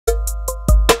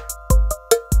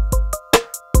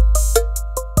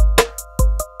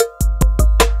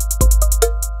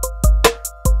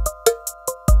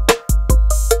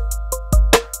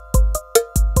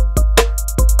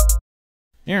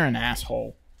You're an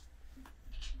asshole.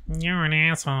 You're an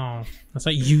asshole. That's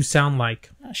what you sound like.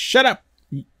 Shut up.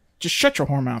 Just shut your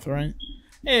whore mouth, all right?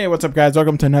 Hey, what's up, guys?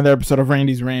 Welcome to another episode of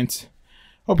Randy's Rants.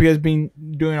 Hope you guys been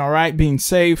doing all right, being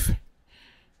safe.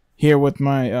 Here with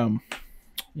my,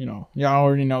 y'all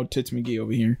already know Tits McGee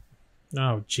over here.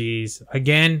 Oh, jeez.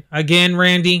 Again,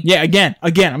 Randy? Yeah, again.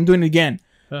 I'm doing it again.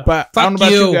 But I don't know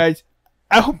about you guys.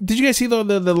 Did you guys see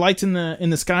the lights in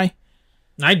the sky?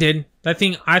 I did.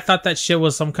 I thought that shit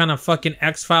was some kind of fucking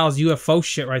X-Files UFO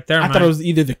shit right there, I thought it was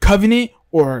either the Covenant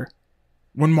or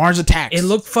when Mars attacks. It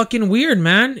looked fucking weird,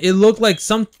 man. It looked like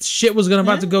some shit was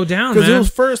about to go down, man. Because it was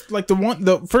first, like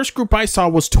the first group I saw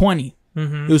was 20.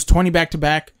 Mm-hmm. It was 20 back to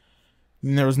back.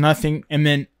 And there was nothing. And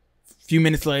then a few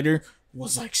minutes later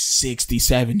was like 60,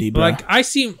 70, bro. Like, I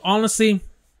see, honestly,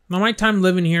 on my time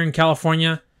living here in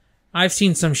California, I've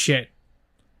seen some shit.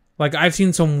 Like, I've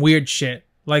seen some weird shit.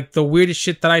 Like, the weirdest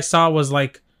shit that I saw was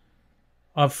like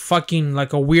a fucking,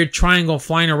 like a weird triangle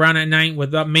flying around at night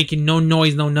without making no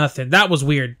noise, no nothing. That was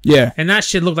weird. Yeah. And that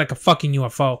shit looked like a fucking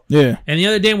UFO. Yeah. And the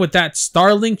other day with that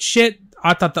Star-link shit,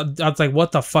 I was like,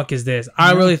 what the fuck is this?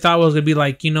 I really thought it was going to be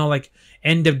like, like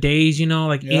end of days,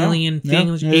 like alien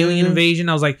things, alien invasion.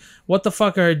 I was like, what the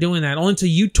fuck are they doing that? Only until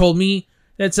you told me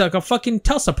that's like a fucking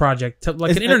Tesla project,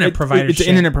 like an internet provider. It's an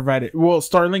internet provider. Well,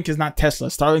 Starlink is not Tesla.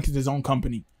 Starlink is his own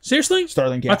company. Seriously?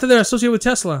 Starlink, yeah. I thought they're associated with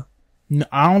Tesla. No,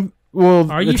 I don't.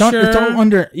 Well, are you sure? It's all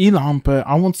under Elon, but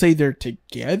I won't say they're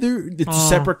together. It's a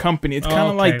separate company. It's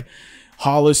kind of like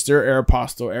Hollister,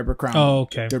 Aeropostale, Abercrombie. Oh,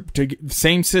 okay. They're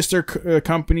same sister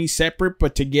company, separate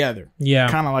but together. Yeah,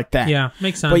 kind of like that. Yeah,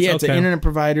 makes sense. But yeah, it's an internet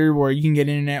provider where you can get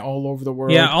internet all over the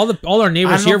world. Yeah, all our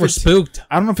neighbors here were spooked.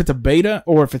 I don't know if it's a beta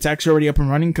or if it's actually already up and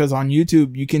running, because on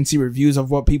YouTube you can see reviews of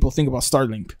what people think about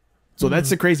Starlink. So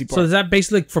that's the crazy part. So is that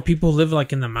basically for people who live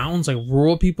like in the mountains, like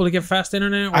rural people to get fast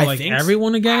internet, or like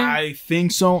everyone to get it? I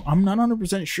think so. I'm not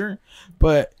 100% sure,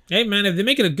 but hey, man, if they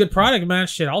make it a good product, man,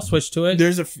 shit, I'll switch to it.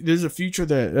 There's a future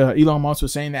that Elon Musk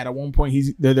was saying that at one point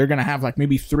they're gonna have like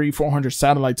maybe 300-400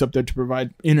 satellites up there to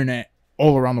provide internet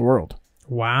all around the world.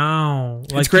 Wow,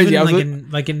 it's crazy.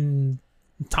 Like in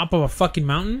top of a fucking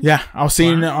mountain. Yeah, I was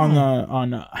seeing it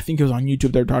on I think it was on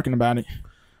YouTube. They're talking about it.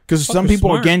 Because some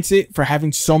people are against it for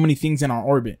having so many things in our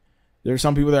orbit. There are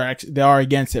some people that are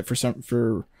against it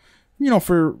for reasons.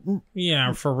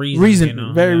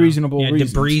 Very reasonable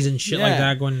reasons. Debris and shit like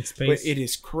that going in space. But it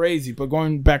is crazy. But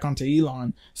going back onto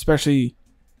Elon, especially,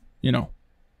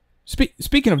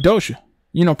 speaking of Doge,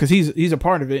 because he's a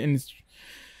part of it, and it's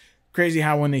crazy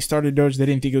how when they started Doge, they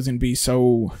didn't think it was gonna be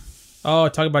so. Oh,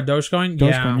 talk about Dogecoin.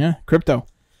 Yeah, crypto.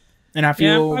 And I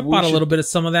feel I bought a little bit of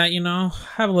some of that,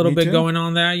 have a little bit going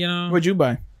on that, What'd you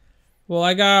buy? Well,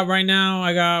 I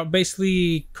got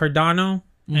basically Cardano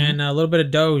and a little bit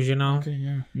of Doge, Okay,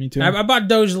 yeah, me too. I bought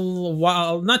Doge a little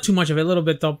while, not too much of it, a little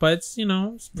bit though, but it's,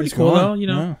 it's pretty cool though,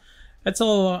 Yeah. That's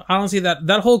all. Honestly,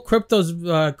 that whole crypto's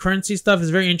currency stuff is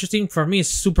very interesting. For me, it's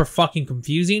super fucking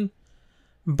confusing,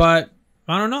 but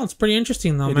I don't know. It's pretty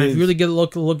interesting though, man. If you really get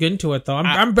look into it though.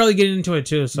 I'm barely getting into it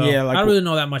too, so I don't really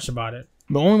know that much about it.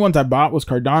 The only ones I bought was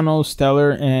Cardano,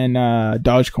 Stellar, and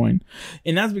Dogecoin,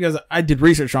 and that's because I did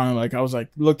research on it. Like I was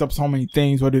looked up so many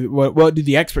things. What do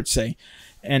the experts say?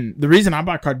 And the reason I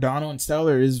bought Cardano and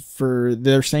Stellar is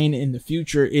they're saying in the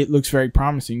future it looks very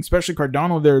promising. Especially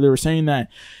Cardano, they were saying that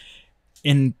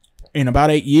in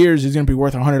about 8 years it's going to be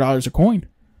worth $100 a coin.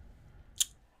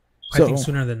 So, I think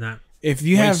sooner than that. If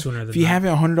you have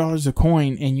 $100 a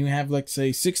coin and you have, let's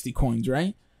say, 60 coins,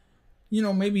 right?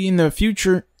 Maybe in the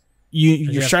future.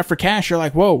 You're strapped for cash. You're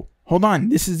like, whoa, hold on.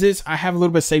 This. I have a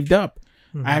little bit saved up.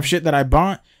 I have shit that I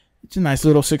bought. It's a nice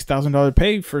little $6,000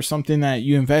 pay for something that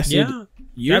you invested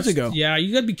years ago. Yeah,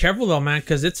 you gotta be careful though, man,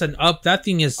 because it's an up. That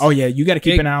thing is. Oh yeah, you got to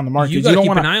keep an eye on the market. You got to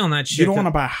keep an eye on that shit. You don't want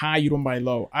to buy high. You don't buy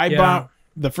low. I bought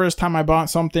the first time I bought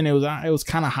something. It was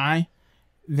kind of high.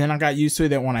 Then I got used to it.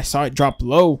 That when I saw it drop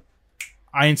low,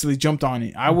 I instantly jumped on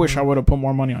it. I wish I would have put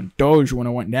more money on Doge when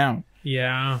it went down.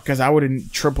 Yeah, because I would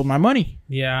have tripled my money.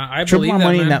 Yeah, I tripled believe my that,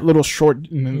 money man. in that little short.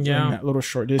 In that little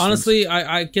short distance. Honestly,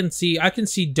 I can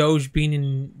see Doge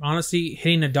hitting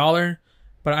 $1,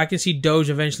 but I can see Doge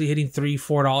eventually hitting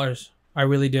 $3-4. I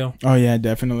really do. Oh yeah,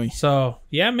 definitely. So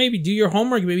yeah, maybe do your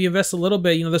homework. Maybe invest a little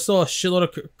bit. There's still a shitload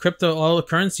of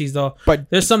cryptocurrencies though. But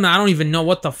there's some that I don't even know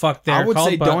what the fuck they're called. I would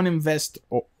say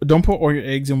don't put all your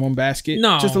eggs in one basket.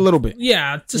 No, just a little bit.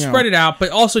 Yeah, to spread it out,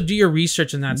 but also do your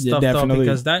research in that stuff though,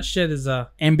 because that shit is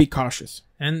and be cautious.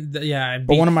 And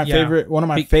but one of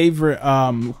my favorite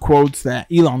quotes that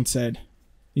Elon said,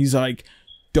 he's like,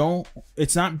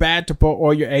 it's not bad to put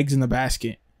all your eggs in the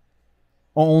basket.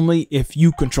 Only if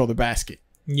you control the basket.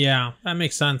 Yeah, that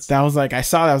makes sense. That was like, I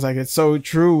saw that. I was like, it's so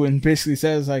true. And basically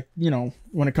says like,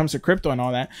 when it comes to crypto and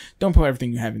all that, don't put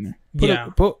everything you have in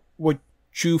there. Put what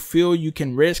you feel you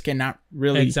can risk and not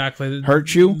really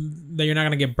hurt you. That you're not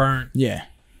going to get burnt. Yeah.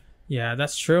 Yeah,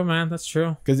 that's true, man. That's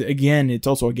true. Because again, it's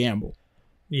also a gamble.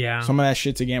 Yeah. Some of that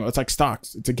shit's a gamble. It's like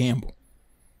stocks. It's a gamble.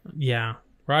 Yeah.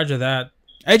 Roger that.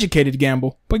 Educated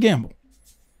gamble, but gamble.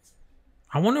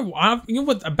 I wonder,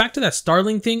 what, back to that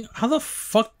Starlink thing, how the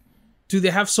fuck do they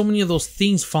have so many of those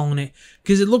things following it?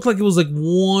 Because it looked like it was like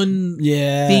one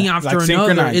thing after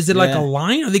another. Is it like a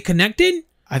line? Are they connected?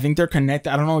 I think they're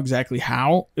connected. I don't know exactly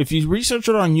how. If you research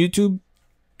it on YouTube,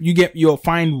 you'll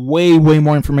find way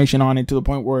more information on it to the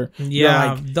point where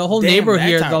like, the whole neighborhood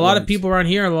here, a lot of people around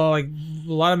here, like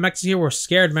a lot of Mexicans here were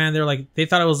scared, man. They're like, they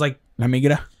thought it was like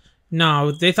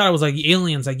no, they thought it was like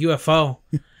aliens, like UFO.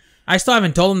 I still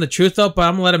haven't told them the truth though, but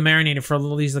I'm gonna let them marinate it for at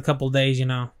least a couple of days,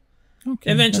 Okay,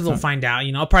 eventually they'll find out,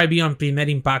 I'll probably be on Primer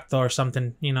Impacto or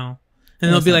something, and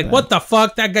they'll be like, "What the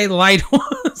fuck? That guy lied to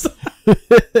us."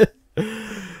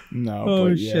 No,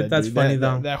 oh shit, that's funny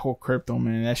though. That whole crypto,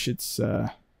 man, that shit's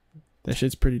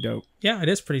pretty dope. Yeah, it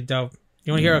is pretty dope.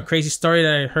 You want to hear a crazy story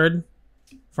that I heard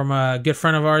from a good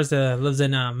friend of ours that lives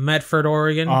in Medford,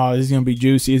 Oregon? Oh, this is gonna be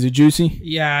juicy. Is it juicy?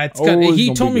 Yeah, it's good.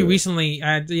 He told me recently.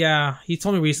 He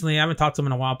told me recently. I haven't talked to him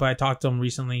in a while, but I talked to him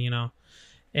recently.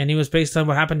 And he was based on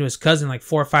what happened to his cousin like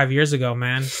 4 or 5 years ago,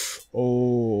 man.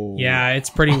 Oh. Yeah, it's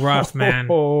pretty rough, man.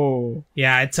 Oh.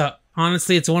 Yeah,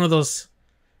 honestly, it's one of those.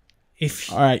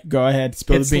 All right, go ahead.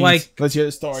 Spill the beans. Like, let's hear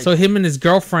the story. So him and his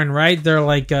girlfriend, right? They're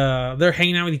like, they're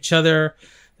hanging out with each other.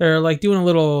 They're like doing a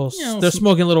little. They're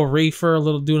smoking a little reefer,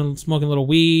 smoking a little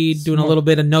weed, doing a little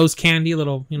bit of nose candy, a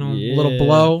little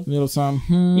blow, little some.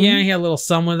 Yeah, he had a little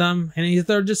some with them, and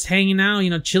they're just hanging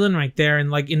out, chilling right there, and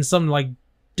like in some like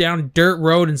down dirt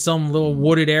road in some little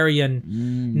wooded area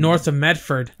north of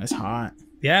Medford. That's hot.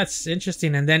 Yeah, it's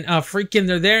interesting. And then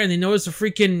they're there, and they notice a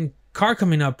freaking car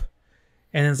coming up.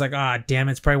 And it's like, damn,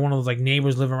 it's probably one of those like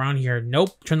neighbors live around here.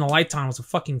 Nope, turn the lights on. It was a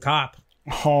fucking cop.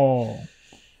 Oh.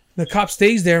 The cop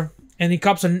stays there, and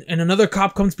another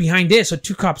cop comes behind it. So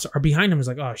 2 cops are behind him. He's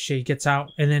like, oh shit, he gets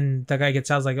out. And then the guy gets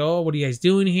out. He's like, oh, what are you guys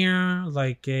doing here?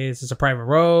 Like, is this a private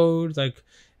road? Like,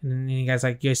 and then the guy's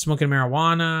like, you guys smoking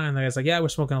marijuana? And the guy's like, yeah, we're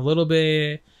smoking a little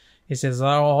bit. He says, oh,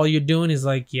 all you're doing is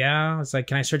like, yeah. It's like,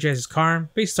 can I search his car?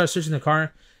 Basically starts searching the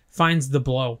car, finds the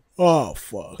blow. Oh,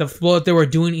 fuck. The blow that they were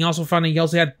doing. He also found he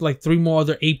also had like 3 more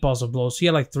other 8 balls of blow. So he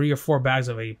had like 3 or 4 bags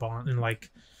of 8 ball. And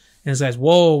this guy's,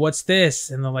 whoa, what's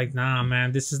this? And they're like, nah,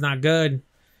 man, this is not good.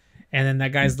 And then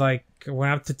that guy's like,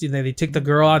 went up to, they take the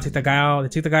girl out, take the guy out. They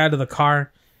take the guy out of the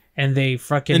car. And they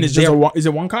fucking. And is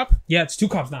it 1 cop? Yeah, it's 2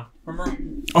 cops now.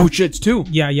 Oh shit, it's 2.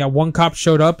 Yeah. 1 cop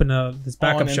showed up and this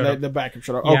backup showed up. The backup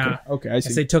showed up. Yeah. Okay, I see.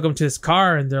 So they took him to his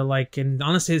car, and they're like, and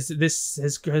honestly,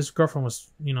 his girlfriend was,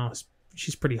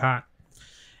 she's pretty hot.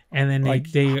 And then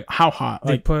they how hot?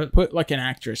 They like, put like an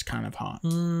actress kind of hot.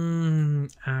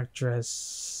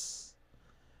 Actress.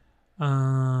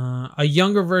 A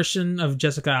younger version of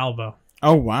Jessica Alba.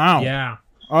 Oh wow. Yeah.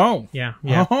 Oh. Yeah.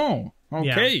 Oh.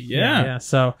 Okay. Yeah.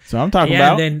 So I'm talking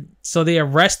about. And then they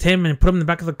arrest him and put him in the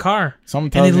back of the car.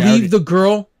 And they leave the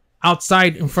girl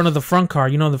outside in front of the front car.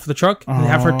 The truck. And they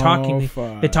have her talking.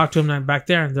 They talk to him back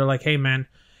there, and they're like, "Hey, man,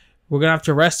 we're gonna have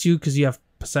to arrest you because you have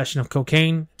possession of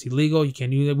cocaine. It's illegal. You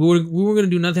can't do that. We were gonna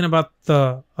do nothing about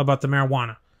the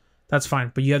marijuana. That's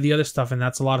fine, but you have the other stuff, and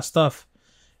that's a lot of stuff."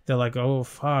 They're like, "Oh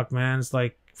fuck, man!" It's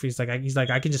like he's like,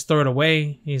 "I can just throw it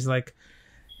away." He's like,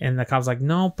 and the cop's like,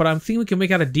 "No, but I'm thinking we can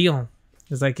make out a deal."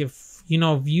 It's like, if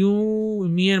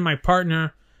me and my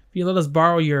partner, if you let us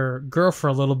borrow your girl for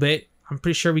a little bit, I'm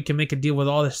pretty sure we can make a deal where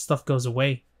all this stuff goes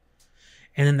away.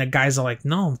 And then the guys are like,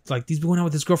 no, like he's been going out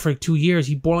with this girl for like 2 years.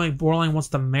 He borderline wants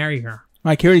to marry her.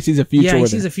 Like, he already sees a future. Yeah, he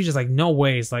with sees her. a future. He's like, no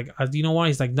way. He's like, you know what?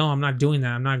 He's like, no, I'm not doing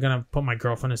that. I'm not gonna put my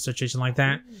girlfriend in a situation like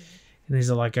that. And he's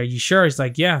like, are you sure? He's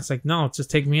like, yeah. It's like, no, just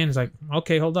take me in. He's like,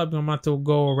 okay, hold up. I'm about to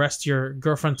go arrest your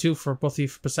girlfriend too for both of you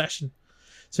for possession.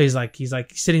 So he's like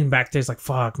sitting back there. He's like,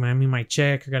 fuck, man, me and my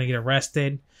chick are gonna get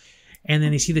arrested. And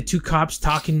then they see the 2 cops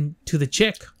talking to the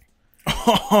chick.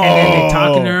 Oh. And then they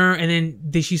talking to her, and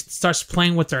then she starts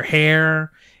playing with her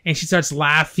hair, and she starts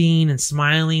laughing and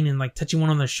smiling and like touching one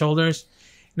on their shoulders.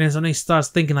 And then suddenly he starts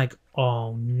thinking like,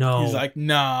 oh no. He's like,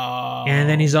 no. And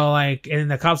then he's all like, and then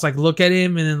the cops like look at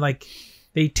him, and then like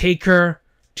they take her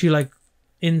to like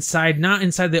inside, not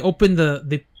inside. They open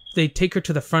they take her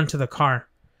to the front of the car.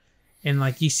 And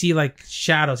like you see like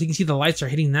shadows, you can see the lights are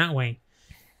hitting that way,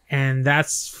 and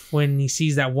that's when he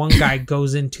sees that one guy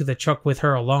goes into the truck with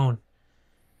her alone,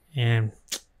 and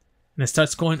it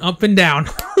starts going up and down.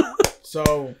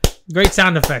 So great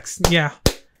sound effects, yeah.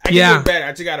 I can do it better.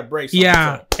 I just got a break.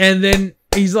 Yeah, and then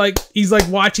he's like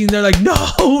watching. They're like, no,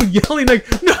 yelling like,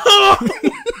 no.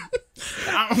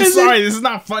 I'm sorry, this is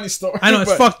not a funny story. I know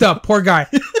it's fucked up. Poor guy.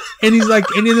 And he's like,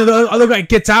 and then the other guy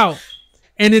gets out,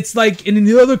 and it's like, and then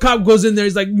the other cop goes in there.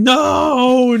 He's like,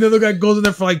 no. And the other guy goes in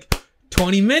there for like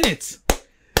 20 minutes.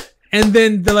 And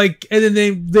then they're like, and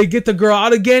then they get the girl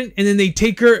out again, and then they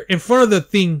take her in front of the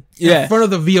thing, in front of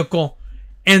the vehicle,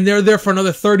 and they're there for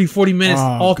another 30, 40 minutes,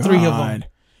 all three of them.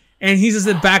 And he's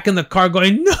just back in the car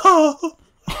going, no.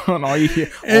 And all you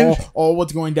hear, and, all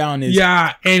what's going down is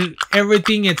and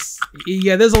everything.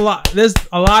 There's a lot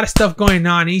of stuff going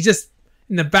on. He's just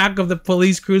in the back of the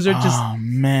police cruiser, just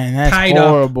man, that's tied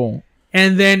horrible. Up.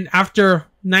 And then after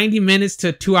 90 minutes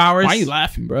to 2 hours, why are you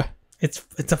laughing, bro? It's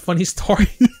a funny story.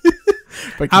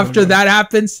 After that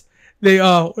happens, they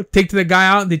take the guy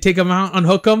out, and they take him out,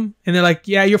 unhook him, and they're like,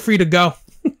 yeah, you're free to go.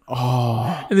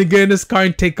 And they get in this car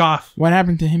and take off. What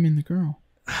happened to him and the girl?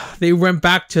 They went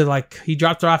back to, like, he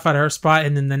dropped her off at her spot,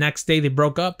 and then the next day they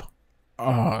broke up.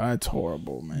 Oh, that's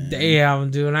horrible, man. Damn,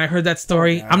 dude. And I heard that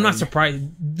story. I'm not surprised.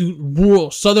 Dude,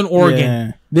 rural Southern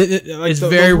Oregon. It's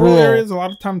very rural areas. A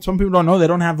lot of times, some people don't know they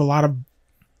don't have a lot of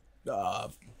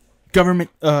government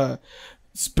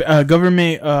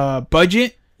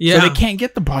budget. Yeah, so they can't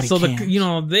get the body. So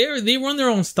cams. They run their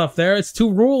own stuff there. It's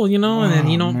too rural, and then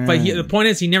man. But the point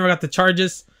is, he never got the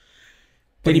charges.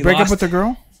 Did he break up with the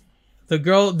girl? The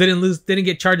girl didn't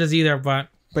get charges either. But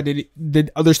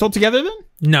are they still together then?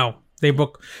 No, they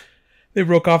broke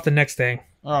off the next day.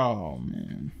 Oh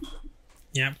man.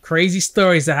 Yeah, crazy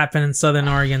stories that happen in Southern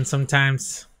Oregon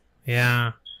sometimes.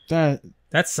 Yeah, that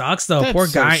sucks though. Poor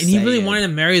guy, and he really wanted to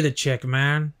marry the chick,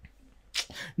 man.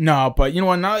 No, but you know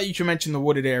what? Now that you should mention the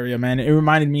wooded area, man, it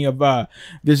reminded me of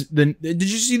did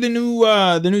you see the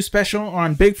new special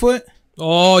on Bigfoot?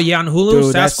 Oh yeah, on Hulu,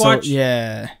 dude, Sasquatch.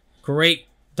 Yeah, great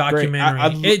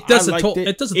documentary. It does a full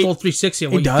 360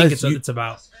 of what you think it's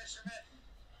about.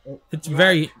 It's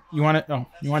very. You want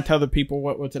to tell the people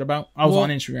what's it about? I was on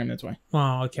Instagram, that's why.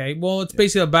 Oh, okay. Well, it's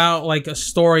basically about like a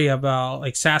story about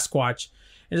like Sasquatch.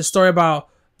 It's a story about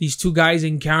these two guys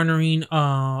encountering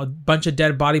a bunch of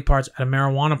dead body parts at a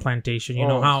marijuana plantation. You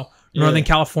know how Northern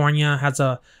California has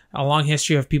a long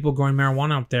history of people growing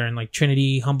marijuana up there in like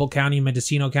Trinity, Humboldt County,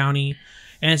 Mendocino County.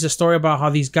 And it's a story about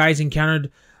how these guys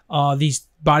encountered these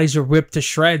bodies were ripped to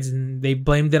shreds, and they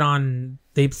blamed it on,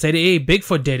 they said, hey,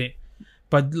 Bigfoot did it.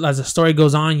 But as the story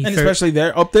goes on, especially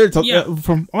there up there,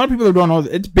 from a lot of people who don't know,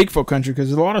 it's Bigfoot country because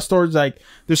there's a lot of stores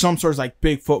there's some stores like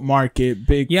Bigfoot Market,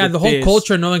 Bigfoot. The whole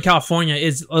culture in Northern California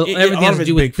is everything has to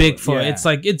do with Bigfoot.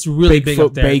 Yeah. It's really big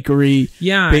up there. Bakery,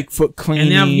 Bigfoot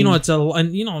cleaning. And they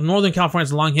have, Northern California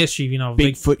has a long history of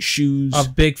Bigfoot shoes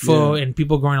of Bigfoot and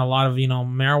people growing a lot of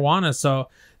marijuana. So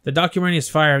the documentary is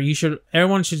fire.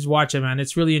 Everyone should watch it, man.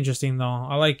 It's really interesting though.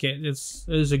 I like it. It's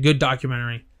a good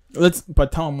documentary. Let's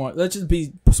just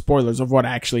be spoilers of what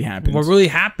actually happened. What really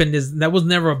happened is that was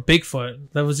never a Bigfoot.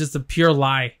 That was just a pure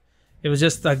lie. It was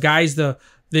just the guys, the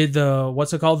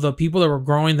what's it called? The people that were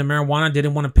growing the marijuana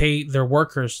didn't want to pay their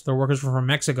workers. Their workers were from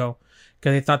Mexico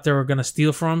because they thought they were going to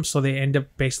steal from them. So they end up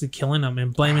basically killing them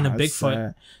and blaming a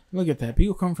Bigfoot. Look at that.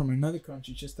 People come from another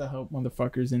country just to help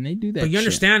motherfuckers, and they do that. But you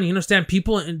understand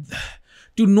people.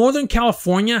 Dude, Northern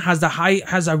California has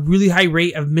a really high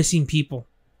rate of missing people.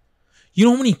 You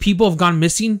know how many people have gone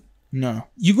missing? No.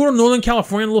 You go to Northern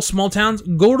California, little small towns,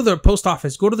 go to the post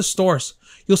office, go to the stores.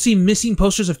 You'll see missing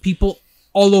posters of people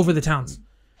all over the towns.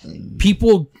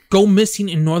 People go missing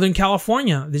in Northern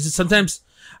California. This is sometimes,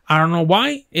 I don't know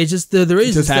why. It's just, there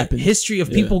is just a history of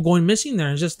people going missing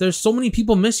there. It's just, there's so many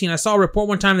people missing. I saw a report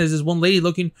one time, there's this one lady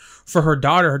looking for her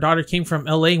daughter. Her daughter came from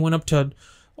LA and went up to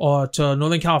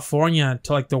Northern California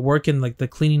to like the work in like the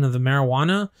cleaning of the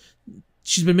marijuana.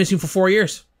 She's been missing for 4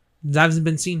 years. That hasn't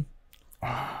been seen.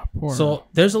 So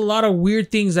there's a lot of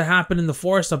weird things that happen in the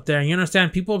forest up there. You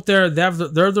understand? People up there, they're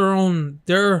their own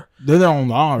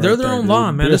law. They're their own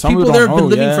law, man. There's people there have been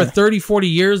living for 30, 40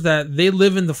 years that they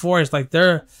live in the forest. Like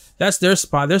that's their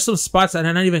spot. There's some spots that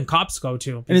not even cops go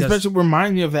to. And especially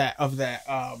remind me of that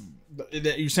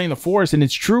that you're saying the forest, and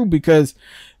it's true because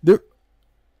there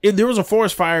was a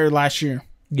forest fire last year.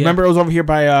 Yeah. Remember, it was over here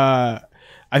by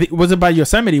I think, was it by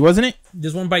Yosemite, wasn't it?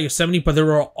 There's one by Yosemite, but they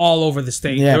were all over the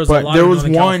state. Yeah, there was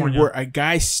one where a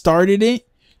guy started it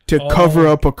to cover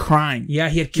up a crime. Yeah,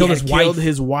 he had killed his wife. Killed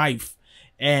his wife.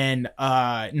 And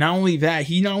not only that,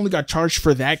 he not only got charged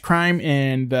for that crime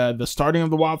and the starting of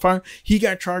the wildfire, he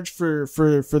got charged for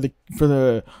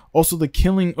the also the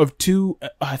killing of two.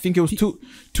 I think it was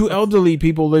two elderly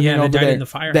people living over there in the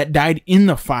fire. that died in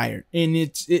the fire. And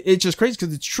it's just crazy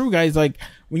because it's true, guys. Like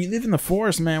when you live in the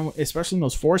forest, man, especially in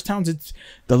those forest towns, it's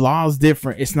the law is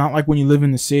different. It's not like when you live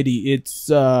in the city. It's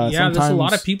there's a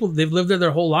lot of people, they've lived there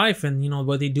their whole life, and you know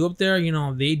what they do up there. You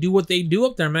know, they do what they do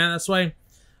up there, man. That's why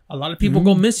a lot of people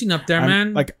go missing up there,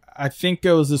 man. Like I think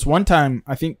it was this one time.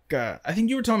 I think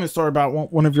you were telling me a story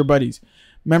about one of your buddies.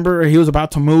 Remember, he was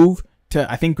about to move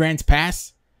to Grants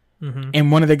Pass,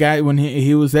 and one of the guys when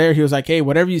he was there, he was like, "Hey,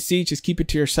 whatever you see, just keep it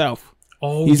to yourself."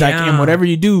 Oh, he's like, and whatever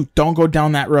you do, don't go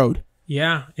down that road.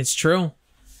 Yeah, it's true.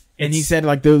 And he said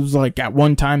like there was like at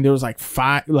one time there was like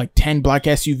 10 black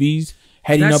SUVs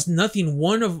heading up. That's nothing.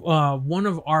 One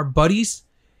of our buddies,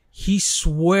 he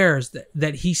swears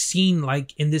that he's seen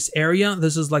like in this area.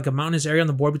 This is like a mountainous area on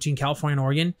the border between California and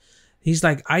Oregon. He's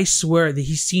like, I swear that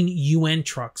he's seen UN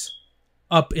trucks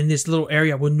up in this little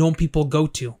area where no people go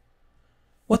to.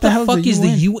 What the fuck is the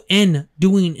UN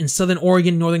doing in Southern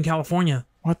Oregon, Northern California?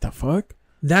 What the fuck?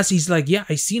 He's like, yeah,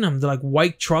 I seen them. They're like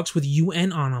white trucks with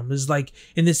UN on them. It's like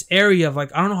in this area of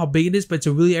like, I don't know how big it is, but it's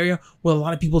a really area where a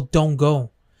lot of people don't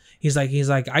go. He's like,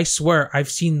 I swear I've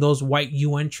seen those white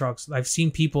UN trucks. I've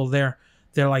seen people there.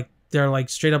 They're like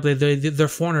straight up. They're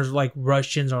foreigners, like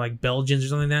Russians or like Belgians or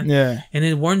something like that. Yeah. And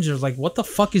then ones are like, what the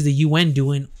fuck is the UN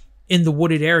doing in the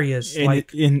wooded areas? And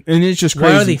like, and it's just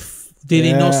crazy. Why are they? Do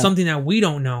they know something that we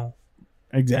don't know?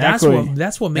 Exactly.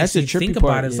 That's what makes me think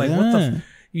about it. It's like, what the?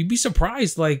 You'd be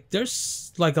surprised. Like,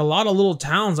 there's like a lot of little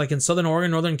towns, like in Southern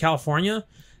Oregon, Northern California,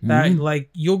 that like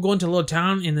you'll go into a little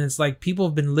town and it's like people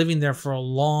have been living there for a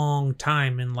long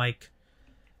time, and like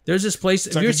there's this place.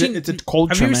 Have you ever seen? It's a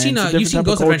culture. Have you ever seen? You've seen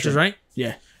Ghost Adventures, right?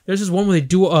 Yeah. There's this one where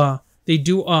they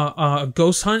do a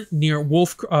ghost hunt near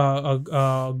Wolf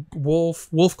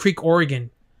Creek, Oregon.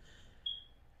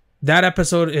 That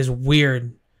episode is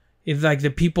weird. It's like the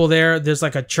people there's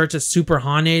like a church that's super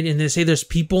haunted, and they say there's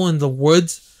people in the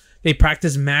woods. They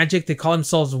practice magic. They call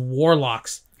themselves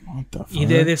warlocks. What the fuck?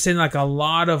 They've seen like a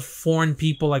lot of foreign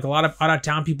people, like a lot of out of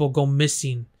town people go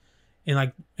missing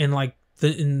in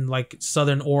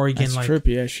Southern Oregon. That's like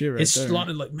trippy ass shit right it's there. A lot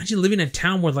of like, imagine living in a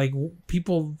town where like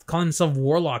people calling themselves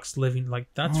warlocks living. Like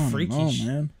that's freaky. Oh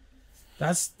man.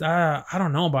 That's I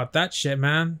don't know about that shit,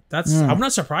 man. I'm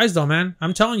not surprised though, man.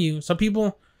 I'm telling you, some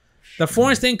people, the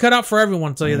forest ain't cut out for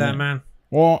everyone. I'll tell you that, man.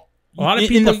 Well, a lot of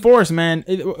people in the forest, man.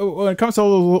 When it comes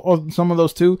to some of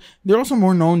those too, they're also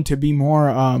more known to be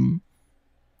more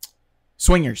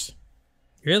swingers.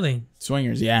 Really?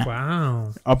 Swingers, yeah.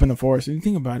 Wow. Up in the forest. And you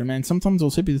think about it, man. Sometimes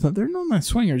those hippies, they're known as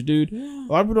swingers, dude. Yeah.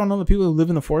 A lot of people don't know the people who live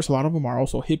in the forest. A lot of them are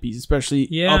also hippies,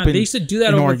 especially up in, they used to do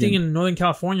that over thing in Northern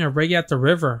California, reggae at the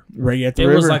river. Reggae at the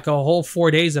river. It was like a whole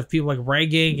 4 days of people like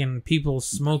reggae and people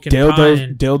smoking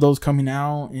dildos coming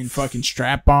out and fucking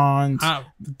strap-ons.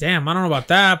 Damn, I don't know about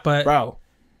that, but bro.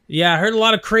 Yeah, I heard a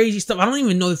lot of crazy stuff. I don't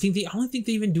even know I don't think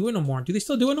they even do it no more. Do they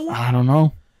still do it no more? I don't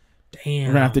know. Damn.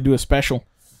 We're gonna have to do a special.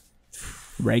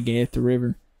 Reggae at the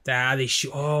river. They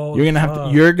should. Oh, you're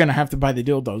gonna have to buy the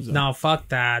dildos. Though. No, fuck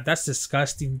that. That's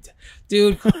disgusting,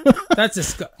 dude. That's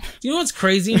disgusting. Do you know what's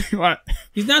crazy? What?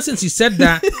 Now since you said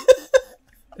that,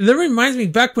 that reminds me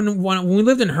back when we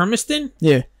lived in Hermiston.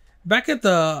 Yeah. Back at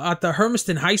the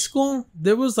Hermiston High School,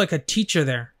 there was like a teacher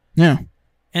there. Yeah.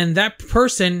 And that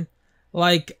person,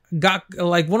 like, got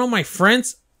like one of my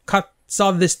friends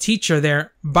saw this teacher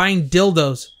there buying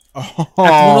dildos. Oh.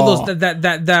 At one of those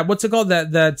that what's it called,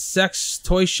 that sex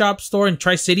toy shop store in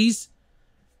Tri-Cities.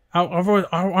 I don't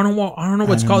know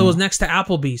what's called. It was next to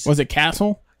Applebee's. Was it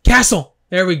Castle?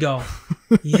 There we go.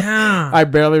 Yeah. I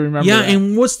barely remember. Yeah, that.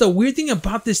 And what's the weird thing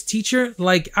about this teacher?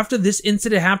 Like after this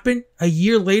incident happened, a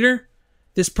year later,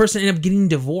 this person ended up getting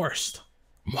divorced.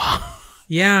 Wow.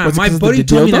 Yeah, my buddy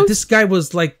told me that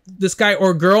this guy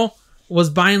or girl was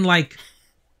buying like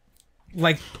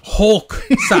Hulk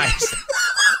size.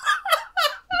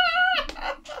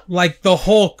 Like the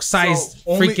Hulk size,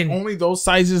 freaking only those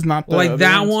sizes, not the like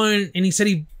that one. And he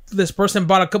said this person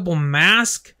bought a couple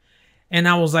masks, and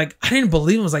I was like, I didn't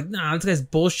believe him. I was like, nah, this guy's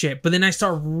bullshit. But then I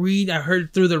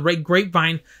heard through the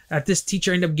grapevine that this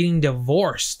teacher ended up getting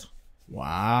divorced.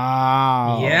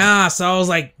 Wow. Yeah, so I was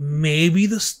like, maybe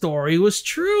the story was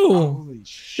true. Holy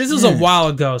shit. This was a while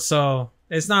ago, so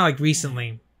it's not like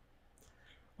recently.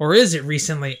 Or is it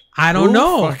recently? I don't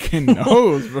know. Fucking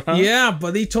knows, bro. Yeah,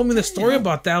 but they told me the story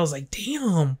about that. I was like,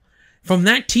 damn. From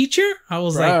that teacher, I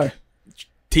was like,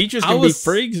 teachers can be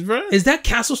freaks, bro. Is that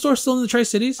Castle Store still in the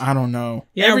Tri-Cities? I don't know.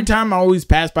 Yeah. Every time I always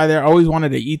passed by there, I always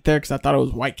wanted to eat there because I thought it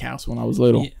was White Castle when I was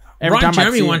little. Yeah. Ron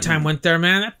Jeremy one time went there,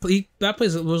 man. That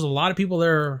place, there was a lot of people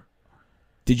there.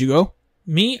 Did you go?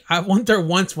 Me? I went there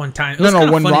once one time.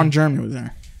 No, when funny. Ron Jeremy was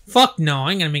there. Fuck no,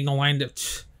 I ain't gonna make no line. Dude,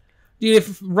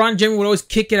 if Ron Jeremy would always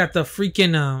kick it at the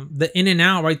freaking the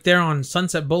In-N-Out right there on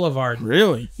Sunset Boulevard.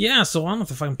 Really? Yeah, so I don't know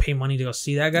if I can pay money to go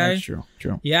see that guy. That's true.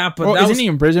 Yeah, but isn't he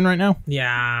in prison right now?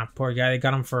 Yeah, poor guy. They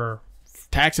got him for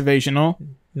tax evasion.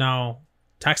 No,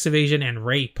 tax evasion and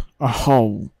rape.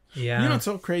 Oh, yeah. You know what's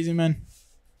so crazy, man?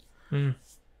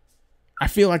 I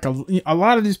feel like a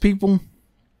lot of these people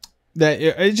that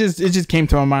it just came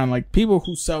to my mind, like people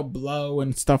who sell blow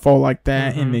and stuff all like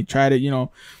that, and they try to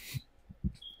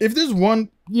if there's one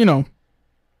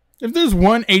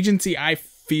agency I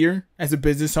fear as a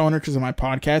business owner because of my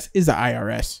podcast is the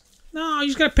IRS. No, you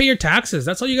just gotta pay your taxes.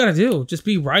 That's all you gotta do. Just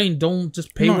be right and don't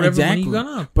just pay whatever money you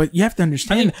got. But you have to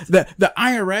understand that the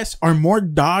IRS are more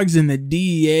dogs than the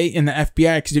DEA and the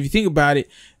FBI. Because if you think about it,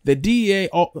 the DEA,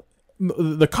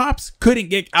 the cops couldn't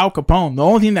get Al Capone. The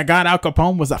only thing that got Al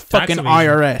Capone was the fucking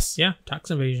IRS. Yeah,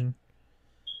 tax evasion.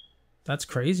 That's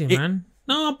crazy, man.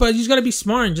 No, but you just gotta be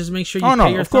smart and just make sure you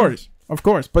pay your of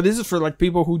course. But this is for like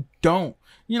people who don't.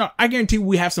 I guarantee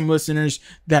we have some listeners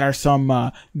that are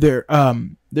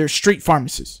they're street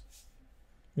pharmacists.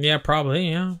 Yeah, probably.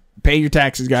 Yeah. Pay your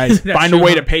taxes, guys. Find a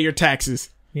way to pay your taxes.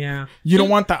 Yeah. You don't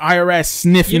want the IRS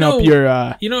sniffing up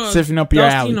your sniffing up your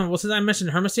alley. Since I mentioned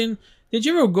Hermiston, did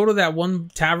you ever go to that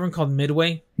one tavern called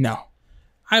Midway? No.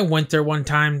 I went there one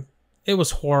time. It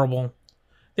was horrible.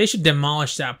 They should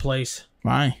demolish that place.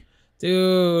 Why?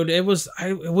 Dude, I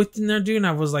went in there, dude, and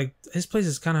I was like, this place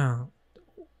is kind of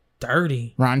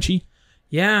dirty. Raunchy?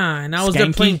 Yeah, and I was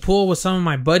there playing pool with some of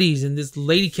my buddies, and this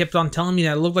lady kept on telling me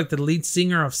that I looked like the lead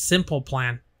singer of Simple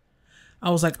Plan. I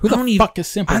was like, who the fuck is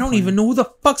Simple Plan? I don't even know who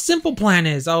the fuck Simple Plan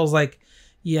is. I was like,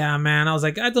 yeah, man. I was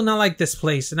like, I do not like this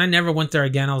place, and I never went there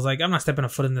again. I was like, I'm not stepping a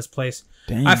foot in this place.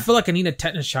 Damn. I feel like I need a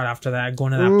tetanus shot after that,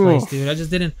 going to that place, dude.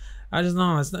 I just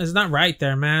know it's not right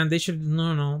there, man. They should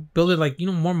build it like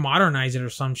more modernize it or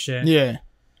some shit. Yeah.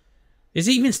 Is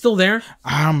it even still there?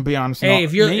 I'm gonna be honest. Hey,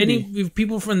 if you're any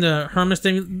people from the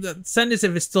Hermiston, send us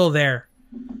if it's still there,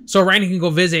 so Ryan can go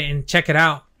visit and check it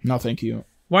out. No, thank you.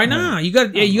 Why not? You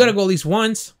got to go at least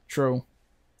once. True.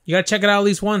 You gotta check it out at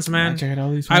least once, man. Check it out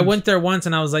at least once. I went there once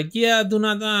and I was like, yeah, do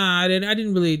not. I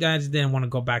just didn't want to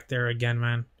go back there again,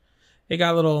 man. It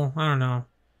got a little, I don't know.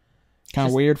 Kind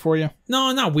of weird for you?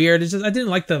 No, not weird. It's just I didn't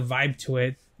like the vibe to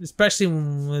it, especially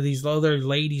when one of these other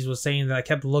ladies was saying that I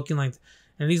kept looking like,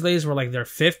 and these ladies were like their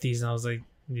 50s, and I was like,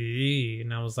 eee,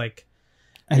 and I was like,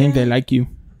 I think they like you.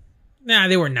 Nah,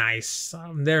 they were nice.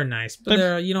 They're nice, but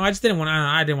they're, I just didn't want.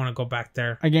 I didn't want to go back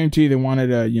there. I guarantee they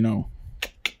wanted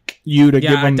you to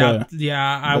give them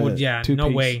I would. Yeah, no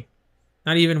way.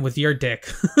 Not even with your dick.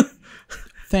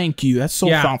 Thank you. That's so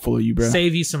thoughtful of you, bro.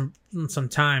 Save you some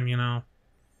time,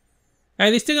 Are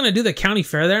they still gonna do the county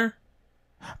fair there?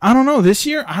 I don't know. This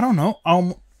year, I don't know.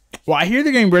 Well, I hear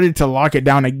they're getting ready to lock it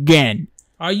down again.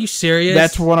 Are you serious?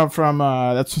 That's what I'm from.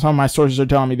 That's what some of my sources are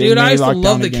telling me. Dude, I used to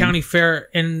love the county fair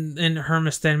in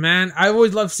Hermiston, man. I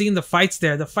always loved seeing the fights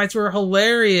there. The fights were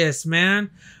hilarious,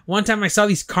 man. One time I saw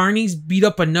these carnies beat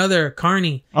up another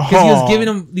carny because he was giving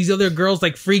them these other girls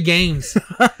like free games.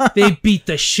 They beat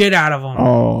the shit out of them.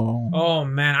 Oh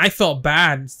man, I felt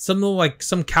bad.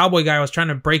 Some cowboy guy was trying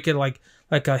to break it, like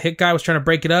a hit guy was trying to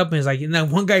break it up, and he's like, and then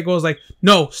one guy goes like,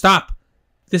 "No, stop.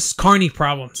 This is carny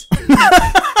problems."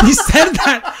 He said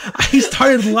that. I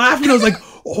started laughing. I was like,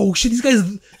 "Oh shit, these guys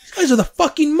are the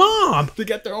fucking mob. They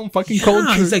got their own fucking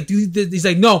culture." He's like, dude, he's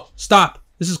like, "No, stop.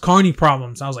 This is carny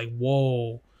problems." I was like,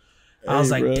 "Whoa." I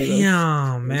was like,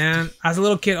 damn, man. As a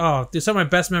little kid, dude, some of my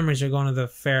best memories are going to the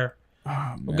fair. Oh,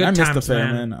 man. Good times, I missed the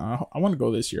fair, man. I want to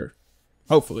go this year.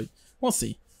 Hopefully. We'll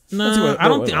see. No, I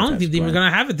don't think they're even going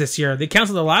to have it this year. They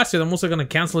canceled it last year. They're mostly going to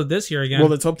cancel it this year again. Well,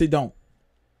 let's hope they don't.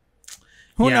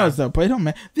 Who knows, though? But it don't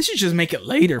matter. They should just make it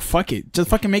later. Fuck it. Just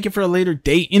fucking make it for a later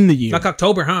date in the year. Like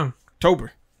October, huh?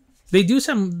 October. They do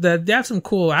they have some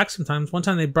cool acts sometimes. One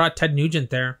time they brought Ted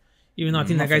Nugent there. Even though I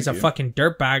think that guy's a fucking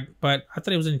dirtbag, but I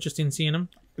thought it was interesting seeing him.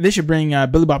 They should bring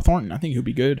Billy Bob Thornton. I think he'd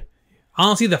be good.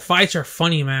 Honestly, the fights are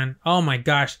funny, man. Oh my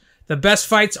gosh. The best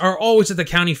fights are always at the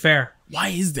county fair. Why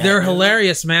is that? They're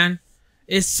hilarious, man.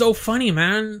 It's so funny,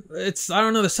 man. I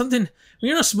don't know. There's something, when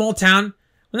you're in a small town,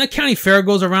 when that county fair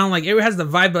goes around, like everybody has the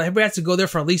vibe, but everybody has to go there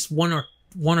for at least one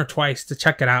or twice to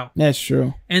check it out. That's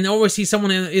true. And always see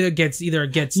someone either gets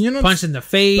punched in the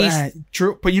face.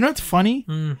 True. But you know what's funny?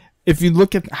 If you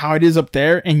look at how it is up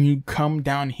there and you come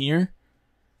down here,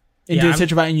 into the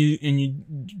Central Valley, and you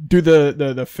do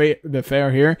the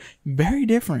fair here, very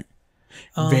different,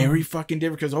 very fucking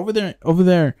different. Because over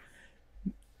there,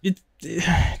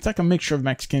 it's like a mixture of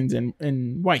Mexicans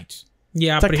and whites.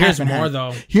 Yeah, it's but like here's more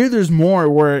though. Here, there's more.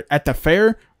 Where at the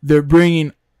fair, they're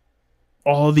bringing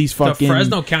all these fucking the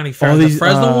Fresno County Fair. The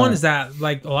Fresno one is that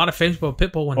like a lot of famous people,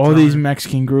 Pitbull went. All these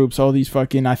Mexican groups, all these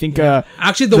fucking. I think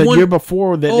actually the one year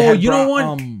before that. Oh, you know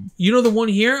what? You know the one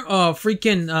here?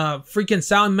 Freaking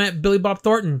Sal met Billy Bob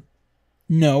Thornton.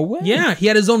 No way. Yeah, he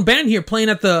had his own band here playing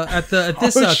at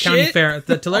this county fair at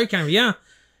the Tulare County.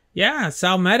 Yeah.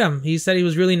 Sal met him. He said he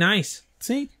was really nice.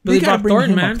 See, Billy Bob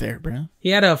Thornton, man. Up there, bro. He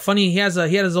had he has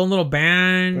his own little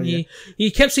band.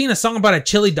 He kept singing a song about a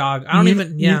chili dog. I don't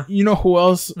even. Yeah. You know who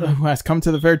else who has come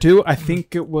to the fair too? I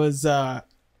think it was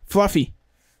Fluffy.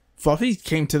 Fluffy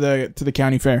came to the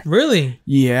county fair. Really?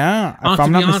 Yeah. If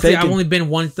I'm not mistaken, I've only been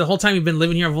one. The whole time you've been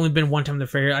living here, I've only been one time to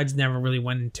the fair. I just never really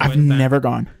went into it. I've never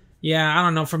gone. Yeah, I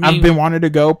don't know. For me, I've been wanting to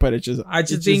go, but I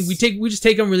just think we just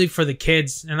take them really for the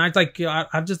kids, and I don't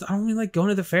really like going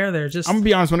to the fair there. Just I'm gonna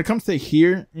be honest, when it comes to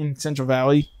here in Central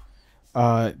Valley,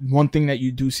 one thing that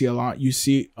you do see a lot, you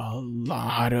see a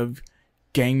lot of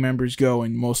gang members go,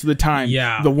 and most of the time,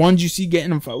 the ones you see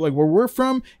getting them, like where we're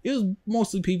from, it was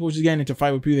mostly people just getting into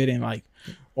fight with people they didn't like.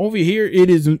 Over here, it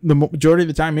is the majority of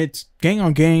the time it's gang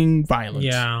on gang violence.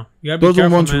 Yeah, you gotta be those careful, are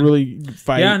the ones man. who really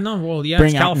fight. Yeah, no, well, yeah,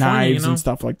 bring it's out California, knives and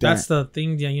stuff like that. That's the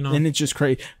thing, yeah, you know. And it's just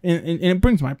crazy, and it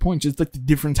brings my point, just like the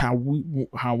difference how when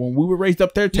we were raised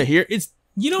up there to here, it's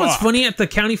what's funny at the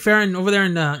county fair and over there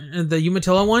in the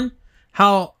Umatilla one,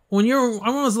 how when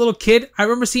I was a little kid, I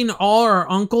remember seeing all our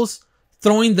uncles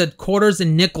throwing the quarters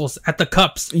and nickels at the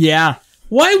cups. Yeah.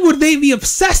 Why would they be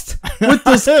obsessed with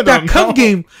that cup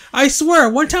game? I swear,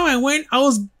 one time I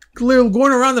was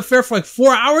going around the fair for like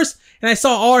 4 hours, and I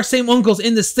saw all our same uncles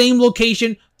in the same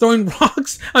location throwing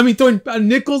throwing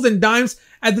nickels and dimes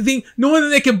at the thing, knowing that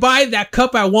they could buy that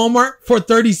cup at Walmart for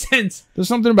 30 cents. There's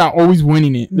something about always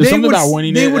winning it. They would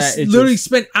literally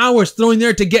spend hours throwing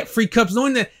there to get free cups,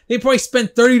 knowing that they probably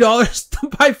spent $30 to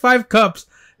buy 5 cups,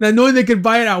 now knowing they could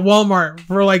buy it at Walmart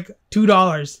for like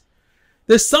 $2.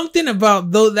 There's something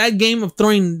about that game of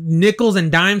throwing nickels and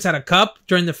dimes at a cup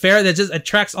during the fair that just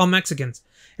attracts all Mexicans.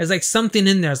 There's like something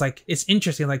in there. It's like, it's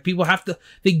interesting. Like people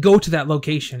they go to that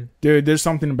location. Dude, there's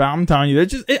something about, I'm telling you, I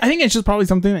think it's just probably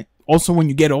something that also when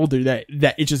you get older that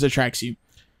it just attracts you.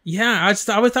 Yeah, I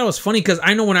always thought it was funny because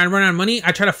I know when I run out of money,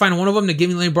 I try to find one of them to give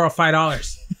me, let me borrow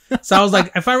 $5. So I was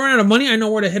like, if I run out of money, I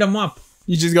know where to hit them up.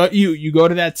 You just go, you go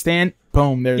to that stand,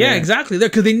 boom, they're there. Exactly.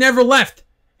 Because they never left.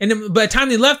 And then by the time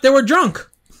they left, they were drunk.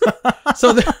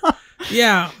 So,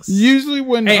 yeah. Usually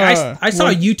when... I saw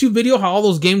a YouTube video how all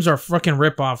those games are fucking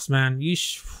ripoffs, man.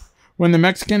 When the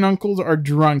Mexican uncles are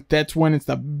drunk, that's when it's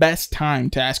the best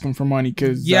time to ask them for money.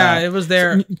 Cause, it was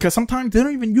there. Because sometimes you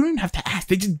don't even have to ask.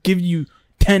 They just give you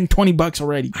 $10, $20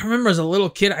 already. I remember as a little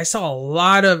kid, I saw a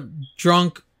lot of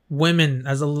drunk women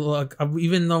as a little...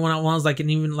 even though when I was like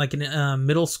in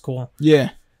middle school.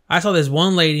 Yeah. I saw this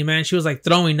one lady, man. She was like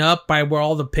throwing up by where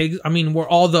all the where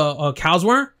all the cows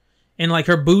were, and like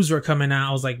her boobs were coming out.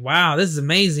 I was like, wow, this is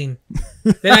amazing.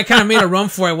 Then I kind of made a run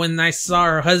for it when I saw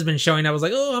her husband showing up. I was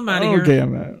like, oh, I'm out of here. Okay,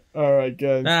 I'm out. All right,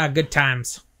 guys. Good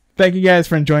times. Thank you guys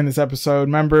for enjoying this episode.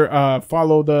 Remember,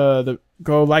 follow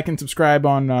go like and subscribe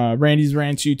on Randy's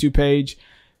Rants YouTube page,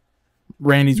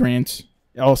 Randy's Rants.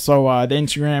 Also, the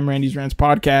Instagram, Randy's Rants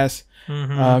Podcast.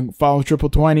 Mm-hmm. Follow Triple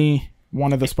 20.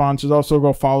 One of the sponsors. Also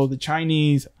go follow the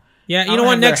Chinese. Yeah, you know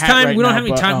what? Next time, we don't have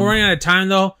any time. We're running out of time,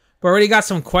 though. We already got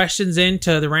some questions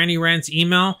into the Randy Rants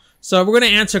email. So we're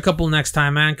going to answer a couple next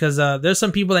time, man, because there's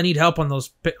some people that need help on those.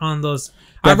 Definitely.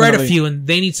 I've read a few, and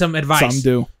they need some advice. Some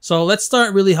do. So let's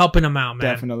start really helping them out,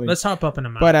 man. Definitely. Let's start helping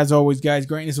them out. But as always, guys,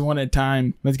 greatness is one at a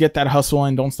time. Let's get that hustle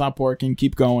in. Don't stop working.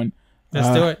 Keep going.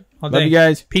 Let's do it. Love you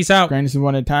guys. Peace out. Greatness is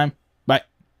one at a time.